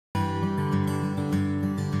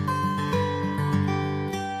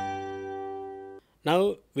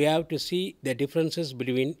Now we have to see the differences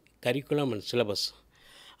between curriculum and syllabus.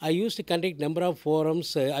 I used to conduct number of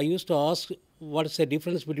forums. I used to ask what is the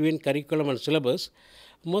difference between curriculum and syllabus.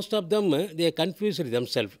 Most of them they are confused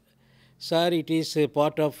themselves. Sir, it is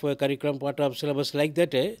part of curriculum, part of syllabus, like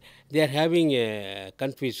that. They are having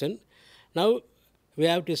confusion. Now we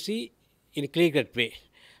have to see in clear-cut way.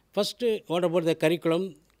 First, what about the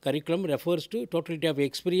curriculum? Curriculum refers to totality of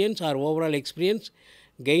experience or overall experience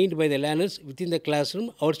gained by the learners within the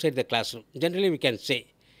classroom, outside the classroom. Generally, we can say.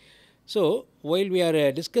 So, while we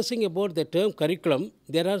are discussing about the term curriculum,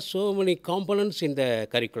 there are so many components in the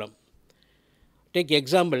curriculum. Take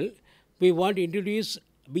example, we want to introduce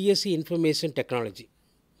BSc Information Technology.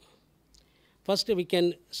 First, we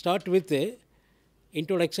can start with the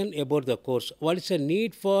introduction about the course. What is the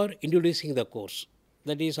need for introducing the course?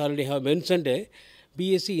 That is already have mentioned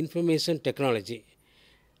BSc Information Technology.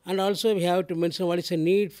 And also we have to mention what is the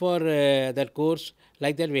need for that course,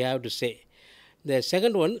 like that we have to say. The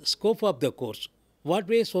second one, scope of the course. What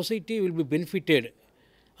way society will be benefited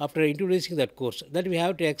after introducing that course? That we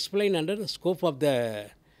have to explain under the scope of the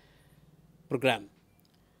program.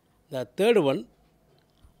 The third one,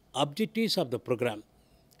 objectives of the program.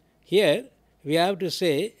 Here we have to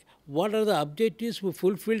say what are the objectives we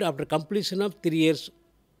fulfilled after completion of 3 years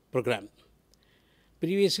program.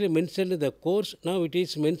 Previously mentioned the course, now it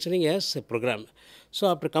is mentioning as a program. So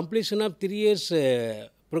after completion of 3 years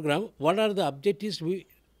program, what are the objectives we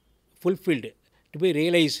fulfilled to be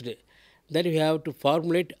realized? That we have to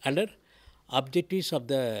formulate under objectives of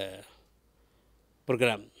the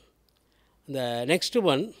program. The next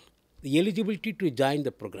one, the eligibility to join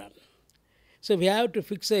the program. So we have to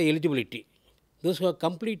fix the eligibility. Those who have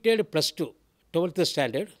completed +2, 12th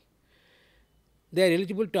standard, they are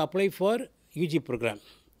eligible to apply for UG program.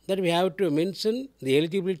 That we have to mention the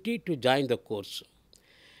eligibility to join the course.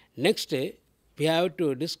 Next, we have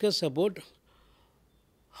to discuss about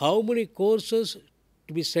how many courses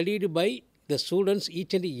to be studied by the students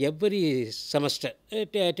each and every semester.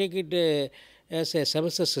 Take it as a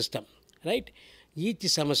semester system, right? Each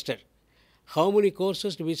semester, how many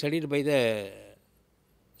courses to be studied by the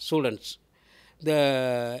students.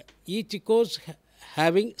 Each course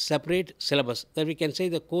having separate syllabus, that we can say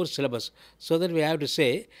the course syllabus. So that we have to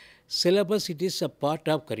say syllabus, it is a part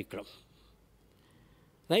of curriculum,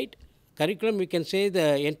 right? Curriculum we can say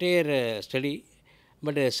the entire study,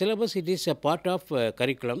 but syllabus, it is a part of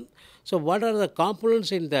curriculum. So what are the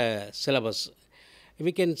components in the syllabus?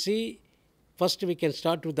 We can see, first we can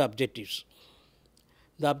start with the objectives.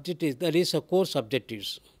 The objectives, that is a course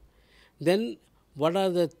objectives. Then what are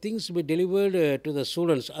the things to be delivered to the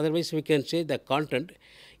students? Otherwise we can say the content.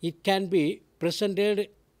 It can be presented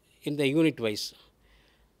in the unit wise.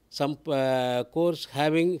 Some course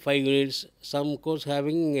having 5 units, some course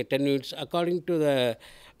having 10 units. According to the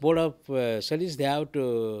Board of Studies, they have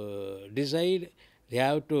to decide, they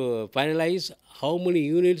have to finalize how many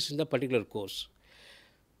units in the particular course.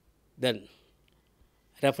 Then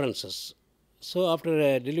references. So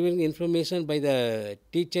after delivering information by the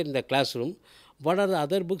teacher in the classroom, what are the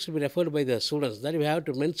other books to be referred by the students? That we have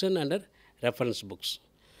to mention under reference books.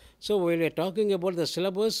 So when we are talking about the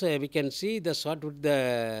syllabus, we can see the start with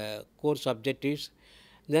the course objectives,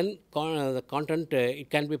 then the content, it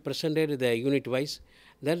can be presented the unit wise,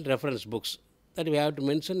 then reference books that we have to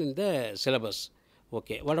mention in the syllabus.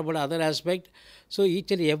 Okay, what about other aspect? So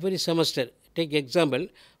each and every semester, take example,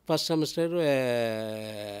 first semester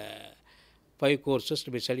 5 courses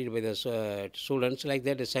to be studied by the students, like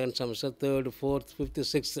that, second semester, third, fourth, fifth,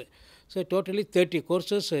 sixth. So totally 30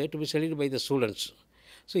 courses to be studied by the students.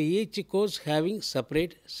 So each course having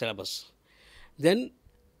separate syllabus. Then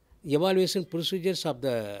evaluation procedures of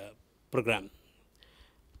the program.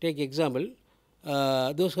 Take example,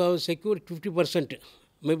 those who have secured 50%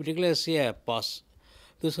 may be declared as a pass.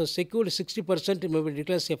 Those who have secured 60% may be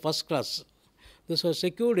declared as a first class. Those who have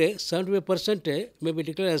secured 75% may be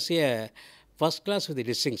declared as a first class with a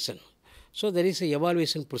distinction. So there is a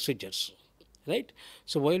evaluation procedures, right?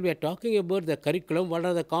 So while we are talking about the curriculum, what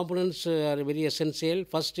are the components are very essential.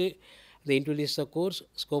 First, they introduce the course,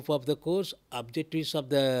 scope of the course, objectives of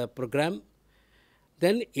the program,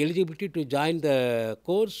 then eligibility to join the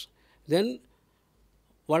course, then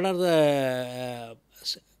what are the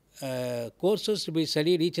courses to be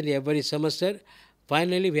studied each and every semester.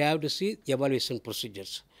 Finally, we have to see evaluation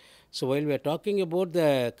procedures. So while we are talking about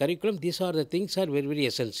the curriculum, these are the things are very, very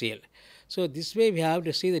essential. So this way we have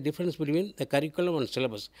to see the difference between the curriculum and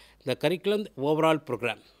syllabus. The curriculum, the overall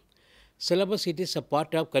program. Syllabus, it is a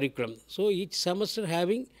part of curriculum. So each semester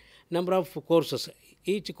having number of courses,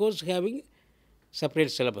 each course having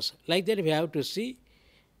separate syllabus. Like that we have to see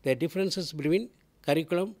the differences between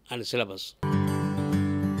curriculum and syllabus.